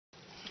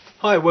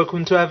Hi,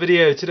 welcome to our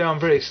video. Today I'm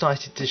very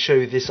excited to show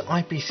you this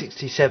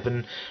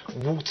IP67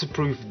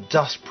 waterproof,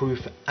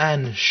 dustproof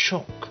and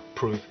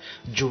shockproof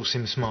dual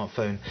SIM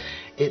smartphone.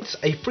 It's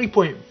a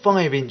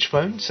 3.5 inch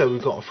phone, so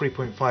we've got a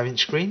 3.5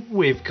 inch screen.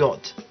 We've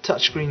got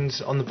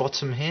touchscreens on the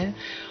bottom here.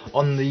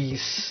 On the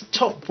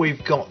top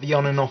we've got the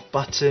on and off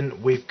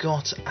button. We've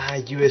got our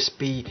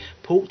USB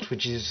port,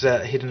 which is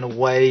hidden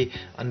away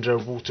under a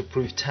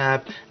waterproof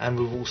tab, and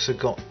we've also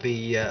got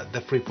the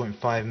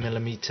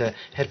 3.5mm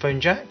headphone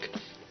jack.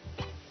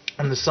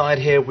 On the side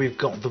here we've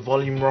got the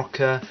volume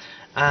rocker,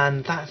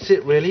 and that's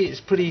it really.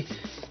 It's pretty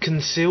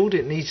concealed.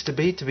 It needs to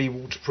be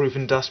waterproof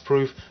and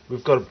dustproof.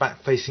 We've got a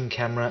back facing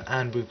camera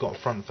and we've got a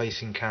front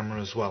facing camera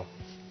as well.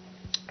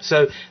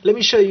 So let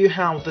me show you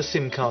how the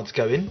SIM cards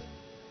go in.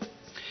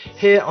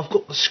 Here I've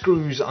got the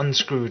screws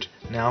unscrewed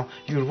now.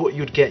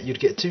 You'd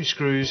get two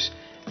screws.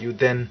 You would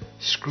then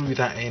screw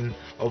that in,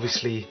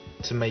 obviously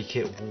to make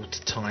it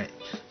watertight,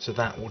 so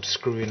that would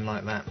screw in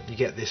like that. You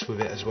get this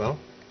with it as well.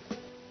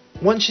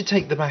 Once you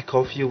take the back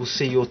off, you will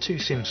see your two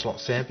SIM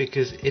slots there,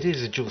 because it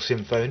is a dual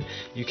SIM phone.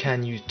 You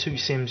can use two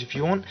SIMs if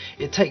you want.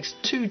 It takes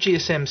two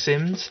GSM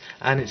SIMs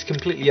and it's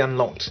completely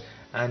unlocked,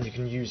 and you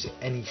can use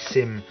any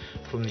SIM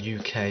from the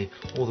UK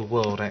or the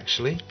world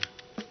actually.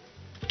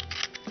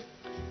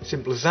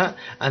 Simple as that.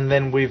 And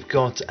then we've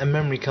got a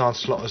memory card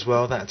slot as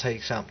well that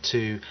takes up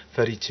to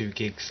 32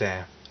 gigs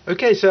there.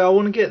 Okay, so I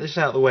want to get this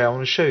out of the way. I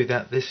want to show you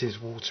that this is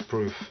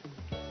waterproof.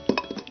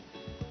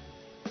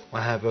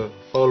 I have a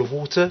bowl of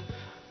water.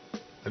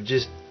 I've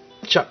just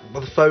chucked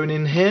the phone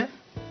in here,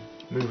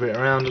 move it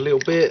around a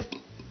little bit,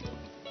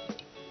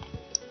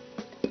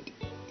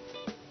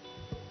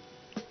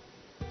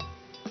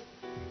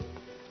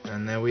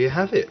 and there we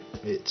have it.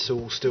 It's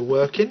all still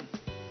working.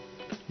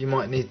 You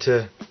might need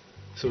to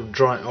sort of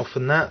dry it off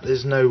and that.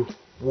 There's no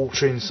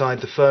water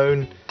inside the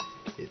phone.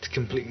 It's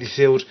completely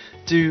sealed.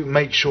 Do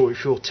make sure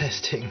if you're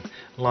testing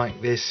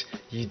like this,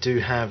 you do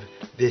have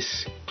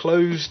this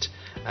closed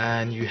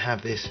and you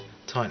have this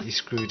tightly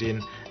screwed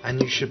in, and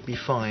you should be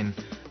fine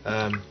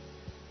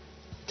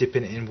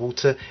dipping it in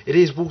water. It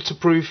is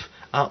waterproof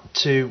up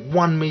to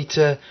 1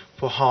 meter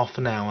for half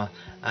an hour,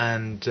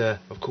 and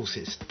of course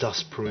it's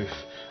dustproof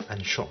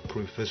and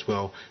shockproof as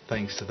well,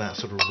 thanks to that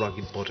sort of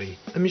rugged body.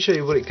 Let me show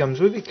you what it comes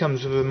with. It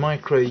comes with a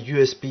micro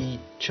USB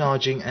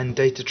charging and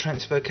data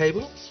transfer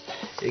cable.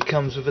 It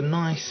comes with a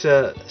nice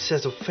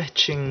set of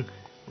fetching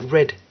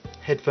red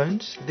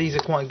headphones. These are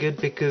quite good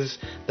because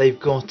they've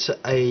got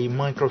a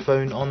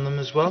microphone on them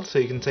as well, so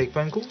you can take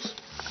phone calls.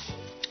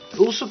 It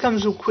also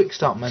comes with a quick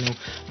start manual.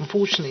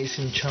 Unfortunately it's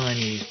in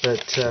Chinese,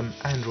 but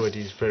Android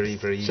is very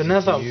easy. So now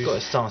that I've got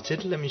it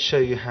started, let me show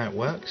you how it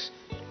works.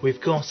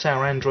 We've got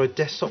our Android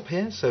desktop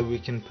here, so we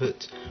can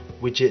put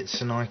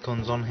widgets and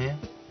icons on here.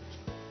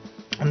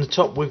 On the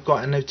top we've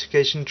got a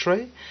notification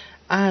tray,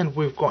 and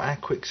we've got our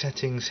quick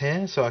settings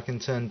here, so I can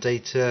turn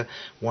data,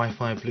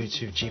 Wi-Fi,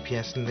 Bluetooth,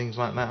 GPS and things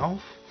like that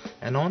off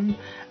and on.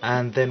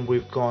 And then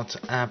we've got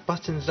our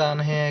buttons down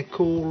here: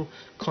 call,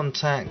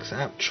 contacts,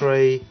 app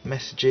tray,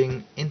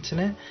 messaging,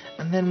 internet,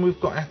 and then we've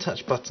got our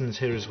touch buttons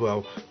here as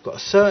well. We've got a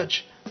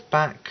search,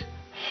 back,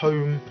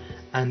 home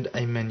and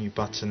a menu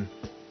button.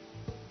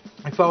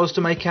 If I was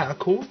to make out a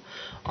call,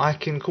 I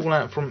can call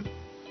out from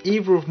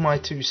either of my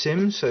two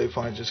SIMs. So if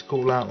I just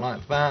call out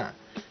like that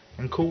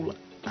and call,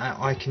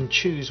 I can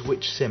choose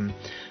which SIM.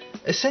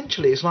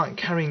 Essentially it's like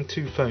carrying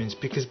two phones,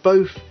 because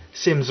both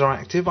SIMs are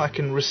active. I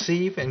can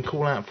receive and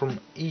call out from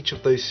each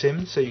of those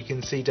SIMs, so you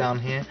can see down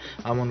here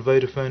I'm on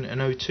Vodafone and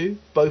O2.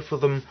 Both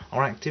of them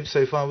are active, so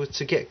if I was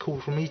to get a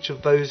call from each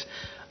of those,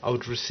 I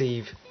would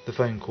receive the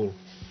phone call.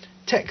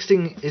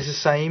 Texting is the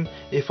same.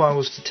 If I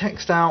was to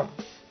text out,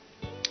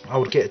 I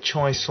would get a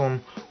choice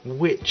on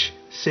which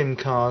SIM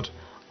card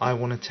I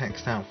want to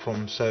text out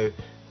from, so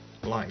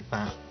like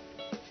that.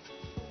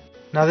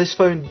 Now this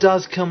phone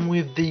does come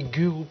with the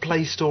Google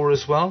Play Store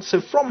as well, so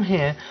from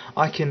here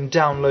I can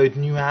download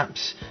new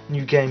apps,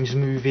 new games,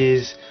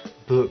 movies,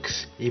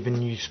 books, even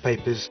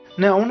newspapers.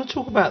 Now I want to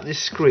talk about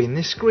this screen.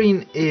 This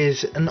screen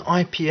is an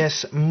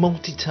IPS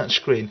multi-touch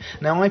screen.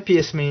 Now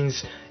IPS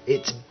means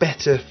it's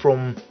better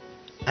from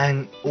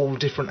all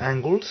different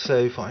angles, so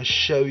if I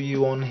show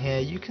you on here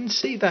you can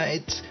see that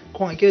it's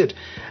quite good,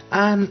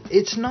 and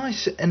it's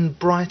nice and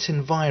bright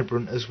and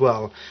vibrant as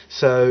well.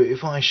 So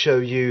if I show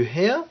you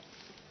here,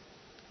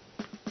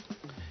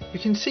 you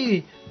can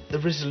see the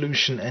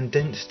resolution and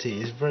density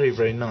is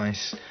very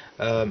nice.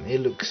 It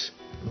looks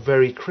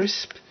very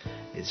crisp,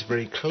 it's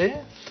very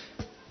clear,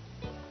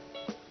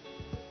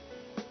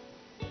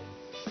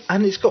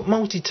 and it's got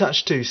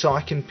multi-touch too, so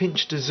I can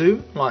pinch to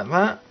zoom like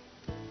that,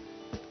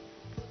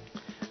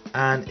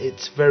 and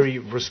it's very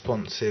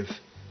responsive,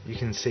 you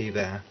can see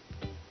there.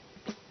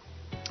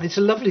 It's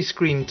a lovely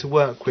screen to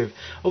work with.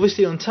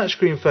 Obviously on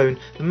touchscreen phone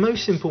the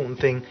most important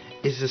thing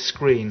is the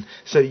screen,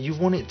 so you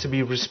want it to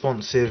be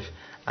responsive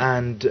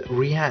and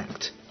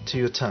react to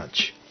your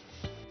touch.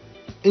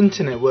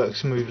 Internet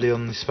works smoothly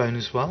on this phone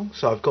as well,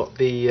 so I've got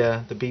the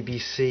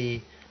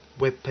BBC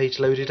web page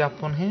loaded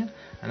up on here,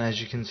 and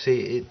as you can see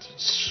it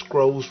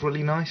scrolls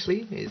really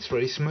nicely. It's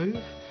very smooth.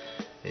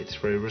 It's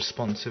very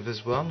responsive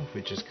as well. If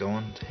we just go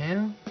on to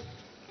here,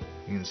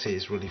 you can see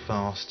it's really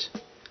fast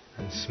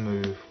and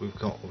smooth. We've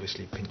got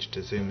obviously pinch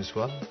to zoom as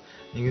well.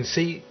 You can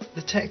see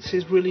the text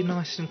is really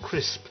nice and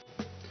crisp.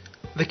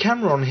 The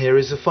camera on here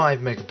is a 5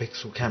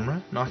 megapixel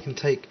camera, and I can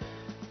take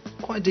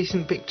quite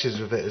decent pictures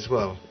with it as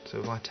well. So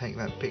if I take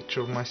that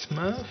picture of my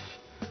Smurf,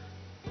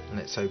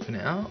 let's open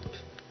it up.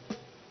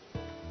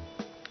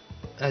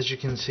 As you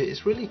can see,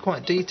 it's really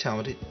quite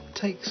detailed. It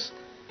takes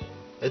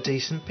a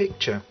decent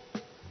picture.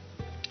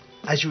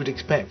 As you would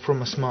expect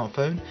from a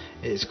smartphone,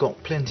 it's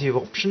got plenty of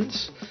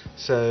options.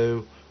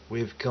 So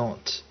we've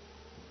got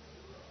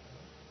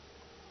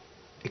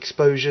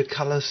exposure,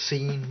 colour,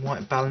 scene,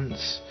 white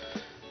balance.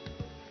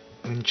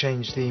 We can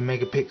change the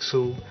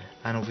megapixel,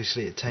 and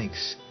obviously it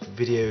takes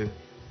videos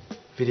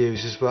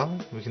as well.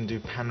 We can do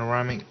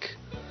panoramic,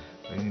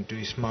 we can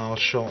do smile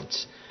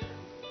shots.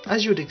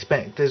 As you would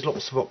expect, there's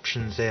lots of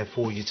options there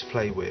for you to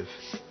play with.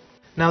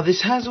 Now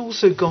this has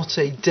also got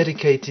a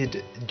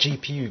dedicated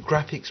GPU,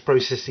 graphics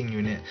processing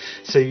unit,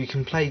 so you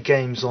can play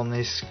games on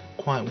this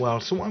quite well.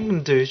 So what I'm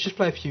going to do is just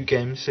play a few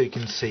games so you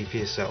can see for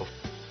yourself.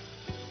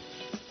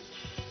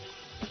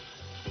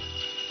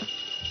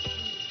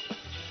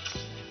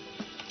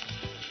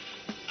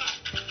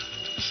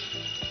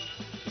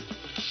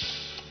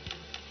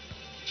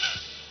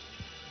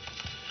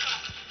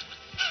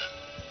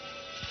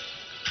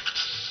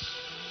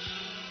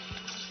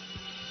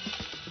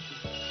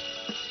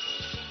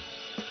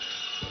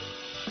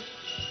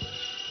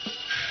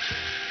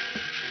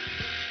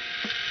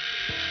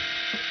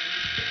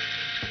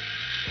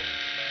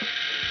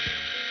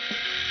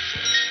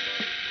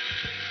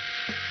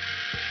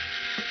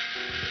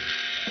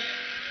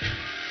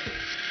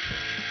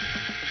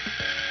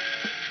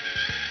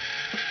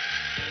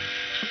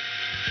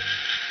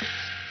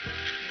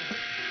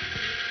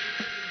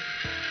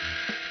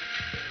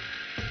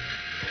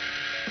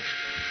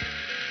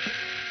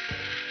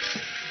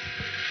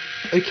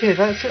 Okay,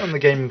 that's it on the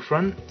gaming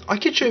front. I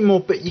could show you more,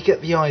 but you get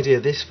the idea.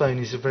 This phone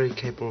is a very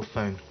capable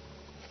phone.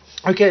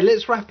 Okay,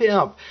 let's wrap it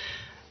up.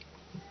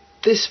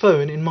 This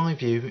phone, in my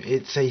view,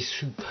 it's a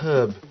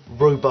superb,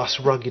 robust,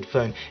 rugged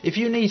phone. If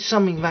you need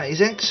something that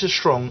is extra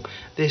strong,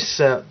 this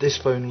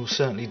phone will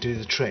certainly do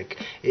the trick.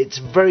 It's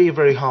very,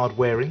 very hard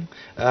wearing.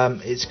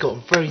 It's got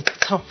a very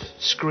tough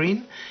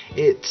screen.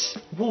 It's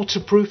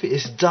waterproof,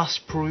 it's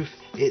dust proof,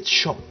 it's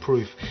shock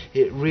proof.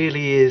 It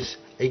really is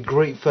a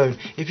great phone.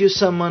 If you're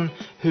someone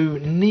who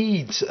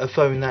needs a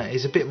phone that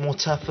is a bit more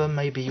tougher,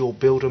 maybe you're a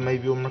builder,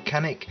 maybe you're a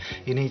mechanic,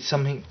 you need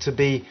something to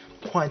be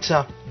quite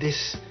tough,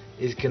 this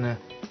is gonna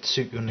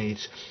suit your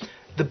needs.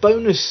 The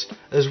bonus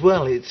as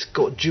well, it's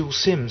got dual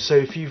SIM, so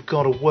if you've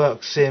got a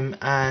work SIM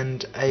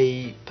and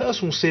a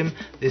personal SIM,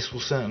 this will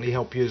certainly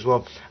help you as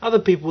well. Other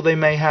people, they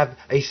may have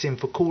a SIM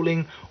for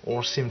calling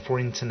or a SIM for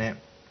internet.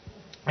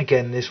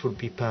 Again, this would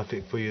be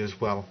perfect for you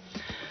as well.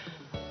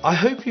 I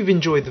hope you've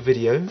enjoyed the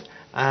video,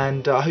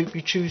 and I hope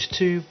you choose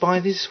to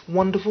buy this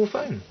wonderful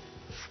phone.